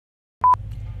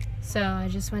So I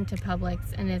just went to Publix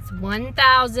and it's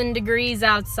 1,000 degrees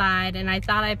outside and I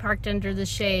thought I parked under the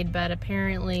shade, but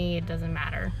apparently it doesn't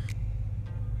matter.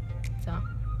 So,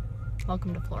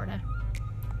 welcome to Florida.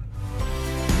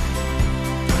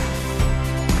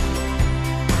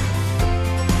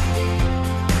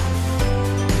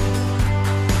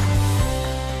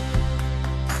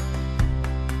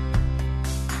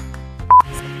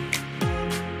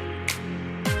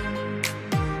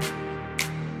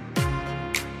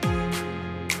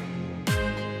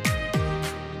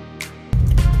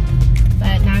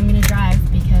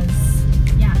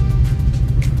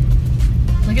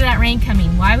 Rain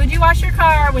coming. Why would you wash your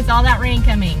car with all that rain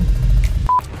coming?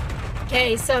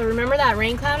 Okay, so remember that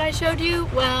rain cloud I showed you?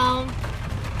 Well,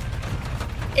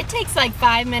 it takes like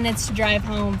 5 minutes to drive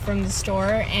home from the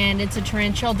store and it's a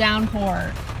torrential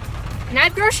downpour. And I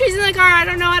have groceries in the car. I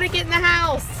don't know how to get in the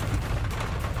house.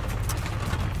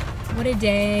 What a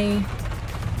day.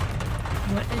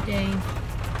 What a day.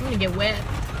 I'm gonna get wet.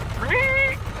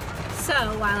 So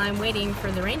while I'm waiting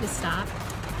for the rain to stop,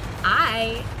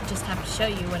 I just have to show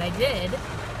you what I did.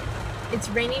 It's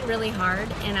raining really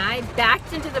hard and I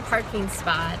backed into the parking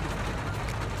spot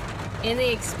in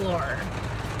the Explorer.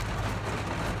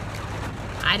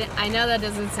 I know that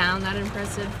doesn't sound that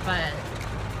impressive, but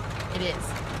it is.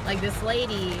 Like, this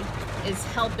lady is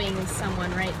helping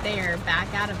someone right there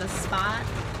back out of the spot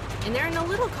and they're in a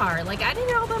little car. Like, I did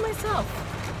it all by myself.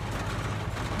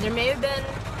 There may have been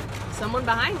someone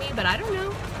behind me, but I don't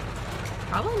know.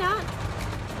 Probably not.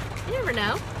 You never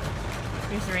know.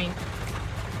 Here's the rain.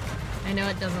 I know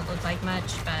it doesn't look like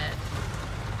much, but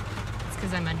it's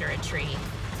because I'm under a tree.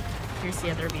 Here's the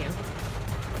other view.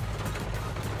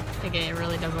 Okay, it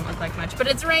really doesn't look like much, but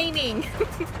it's raining.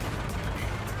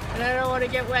 And I don't want to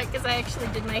get wet because I actually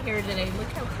did my hair today. Look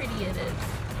how pretty it is.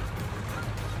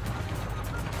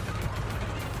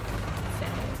 So,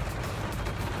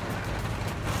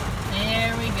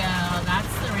 there we go.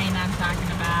 That's the rain I'm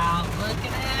talking about. Look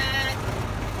at it.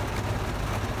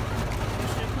 I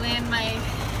should have planned my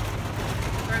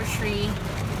grocery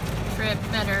trip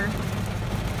better.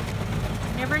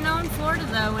 Never know in Florida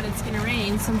though when it's gonna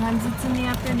rain. Sometimes it's in the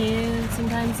afternoon,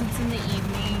 sometimes it's in the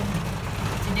evening.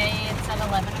 Today it's at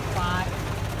 11 o'clock.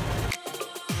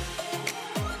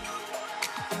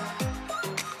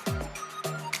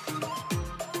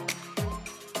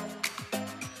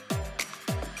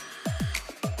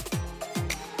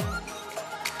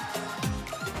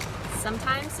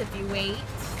 Sometimes if you wait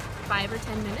 5 or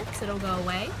 10 minutes, it'll go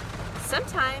away.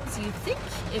 Sometimes you think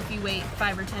if you wait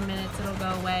 5 or 10 minutes, it'll go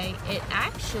away. It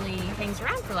actually hangs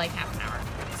around for like half an hour.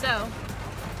 So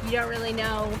you don't really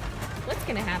know what's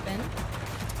gonna happen.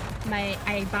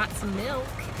 I bought some milk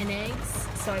and eggs,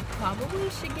 so I probably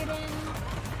should get in.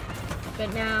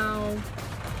 But now,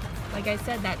 like I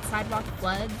said, that sidewalk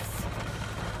floods.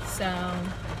 So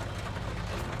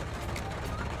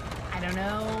I don't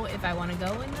know if I want to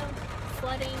go in the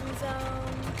flooding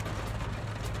zone.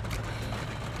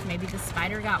 Maybe the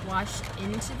spider got washed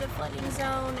into the flooding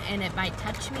zone and it might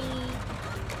touch me.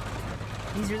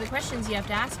 These are the questions you have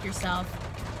to ask yourself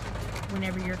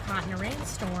whenever you're caught in a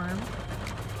rainstorm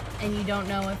and you don't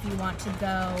know if you want to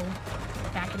go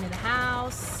back into the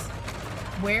house.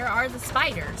 Where are the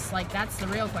spiders? Like, that's the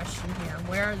real question here.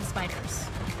 Where are the spiders?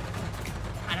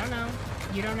 I don't know.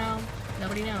 You don't know.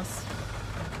 Nobody knows.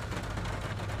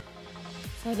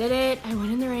 So I did it. I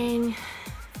went in the rain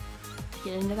to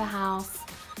get into the house.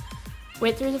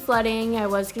 Went through the flooding. I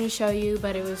was going to show you,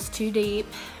 but it was too deep.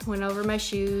 Went over my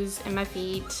shoes and my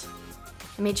feet.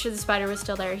 I made sure the spider was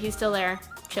still there. He's still there,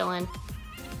 chilling.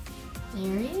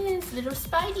 There he is, little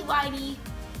Spidey Whitey.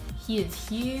 He is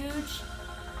huge,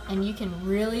 and you can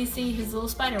really see his little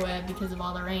spider web because of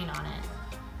all the rain on it,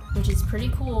 which is pretty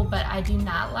cool, but I do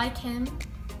not like him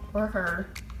or her.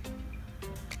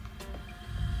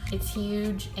 It's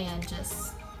huge and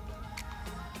just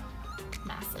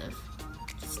massive.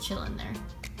 Just chilling there.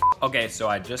 Okay, so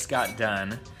I just got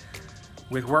done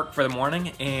with work for the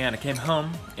morning and I came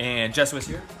home and Jess was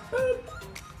here.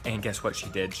 And guess what she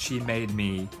did? She made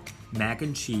me mac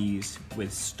and cheese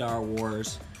with Star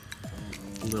Wars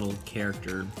little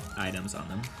character items on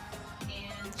them.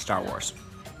 And Star Wars.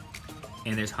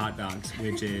 And there's hot dogs,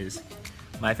 which is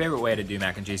my favorite way to do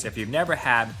mac and cheese. If you've never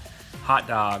had hot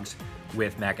dogs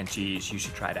with mac and cheese, you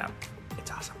should try it out.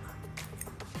 It's awesome.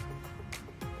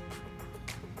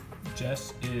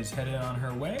 Jess is headed on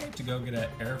her way to go get an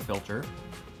air filter,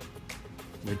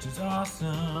 which is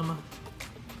awesome.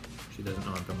 She doesn't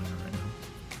know I'm filming her right now.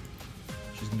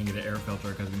 She's gonna get an air filter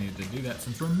because we needed to do that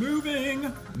since we're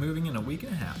moving. Moving in a week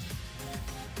and a half.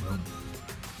 Boom.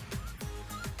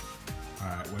 All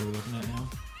right, what are we looking at now?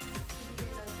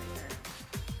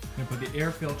 I'm gonna put the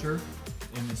air filter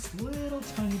in this little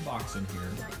tiny box in here.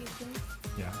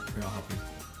 Yeah, here, I'll help you.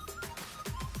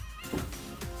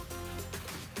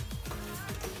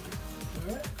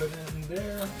 Alright, put it in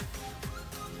there.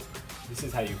 This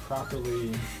is how you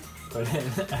properly put in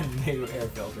a new air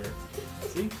filter.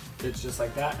 See? It's just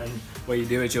like that. And what you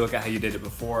do is you look at how you did it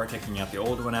before, taking out the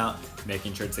old one out,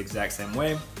 making sure it's the exact same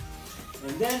way.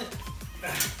 And then,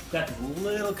 that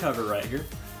little cover right here,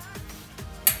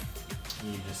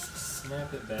 you just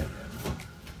snap it back in.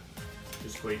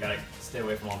 Just cool, you gotta stay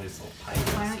away from all these little pipes.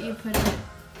 Why don't you put it?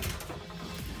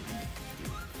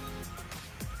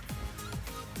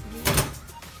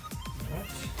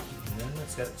 And then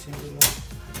it's got two little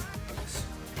hooks.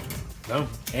 Boom.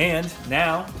 And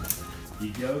now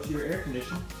you go to your air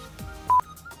conditioner.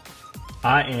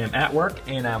 I am at work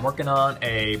and I'm working on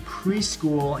a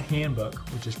preschool handbook,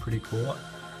 which is pretty cool.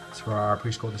 It's for our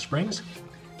preschool at the Springs.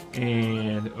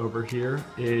 And over here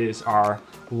is our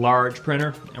large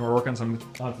printer, and we're working on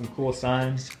some cool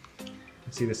signs. You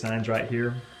can see the signs right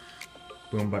here.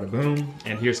 Boom, bada boom.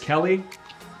 And here's Kelly.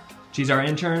 She's our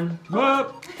intern.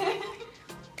 Whoop!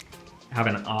 Have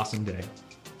an awesome day.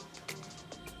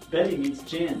 Betty meets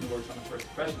Jan, who works on the first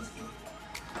impressions team.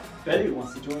 Betty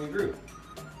wants to join the group.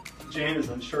 Jan is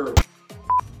unsure.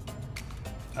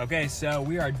 Okay, so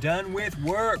we are done with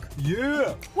work.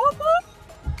 Yeah! Whoop whoop!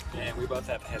 And we both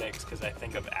have headaches because I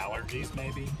think of allergies,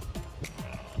 maybe.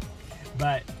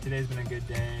 But today's been a good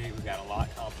day. We got a lot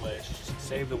accomplished.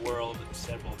 Saved the world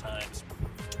several times.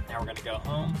 Now we're gonna go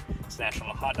home. It's National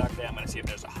Hot Dog Day. I'm gonna see if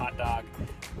there's a hot dog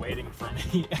waiting for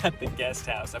me at the guest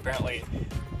house. Apparently,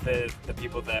 the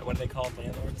people that, what do they call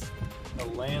landlords? The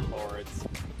landlords,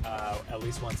 at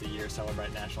least once a year,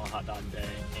 celebrate National Hot Dog Day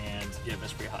and give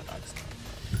us free hot dogs.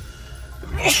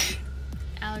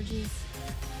 Allergies.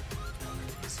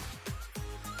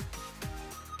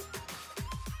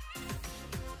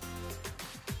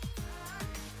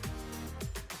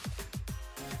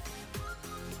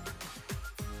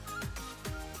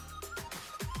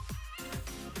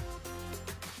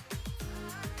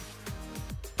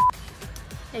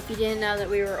 If you didn't know that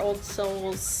we were old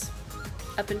souls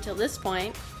up until this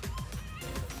point,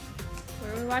 what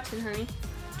are we watching, honey?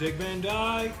 Dick Van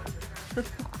Dyke. Ba,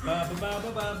 ba, ba,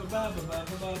 ba, ba, ba, ba, ba,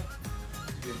 ba, ba.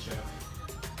 Good show.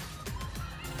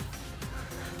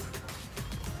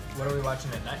 What are we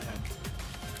watching at nighttime?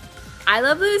 I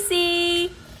Love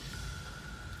Lucy!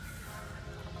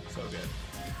 So good.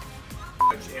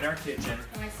 In our kitchen.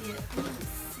 Oh, I see it.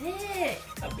 Sick!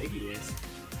 How big he is.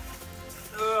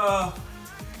 Ugh.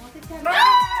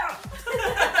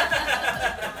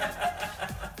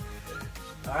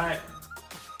 All right.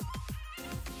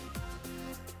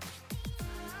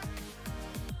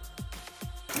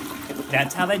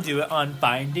 That's how they do it on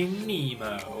Finding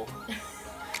Nemo.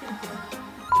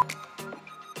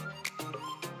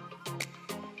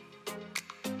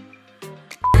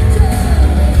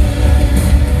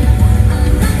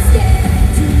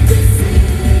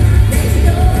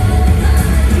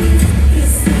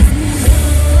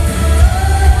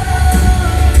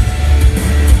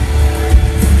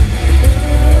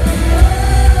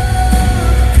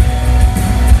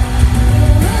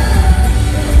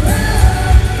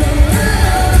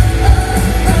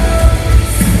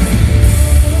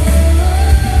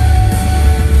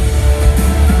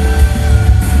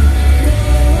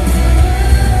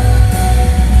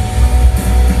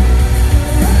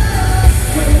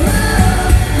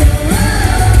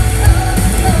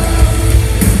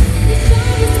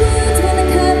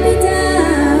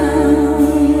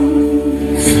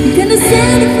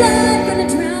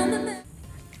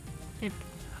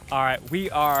 All right, we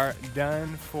are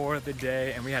done for the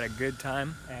day, and we had a good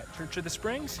time at Church of the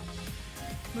Springs.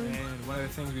 And one of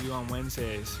the things we do on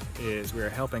Wednesdays is we're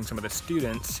helping some of the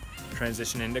students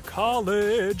transition into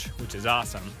college, which is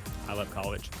awesome. I love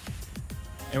college.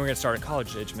 And we're gonna start a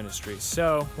college age ministry.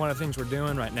 So one of the things we're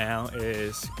doing right now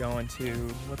is going to,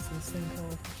 what's this thing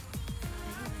called?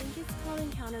 I think it's called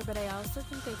Encounter, but I also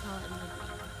think they call it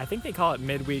Midweek. I think they call it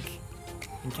midweek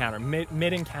encounter,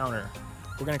 mid-encounter.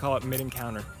 We're gonna call it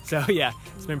mid-encounter. So yeah,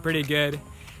 it's been pretty good.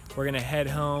 We're gonna head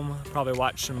home, probably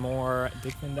watch some more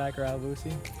Dick Van Dyke or I Love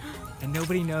Lucy. And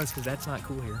nobody knows because that's not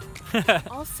cool here.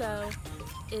 Also,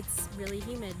 it's really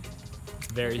humid.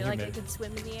 It's very I feel humid. like I could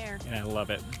swim in the air. And I love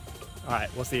it. All right,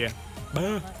 we'll see you. Bye.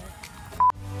 Love it.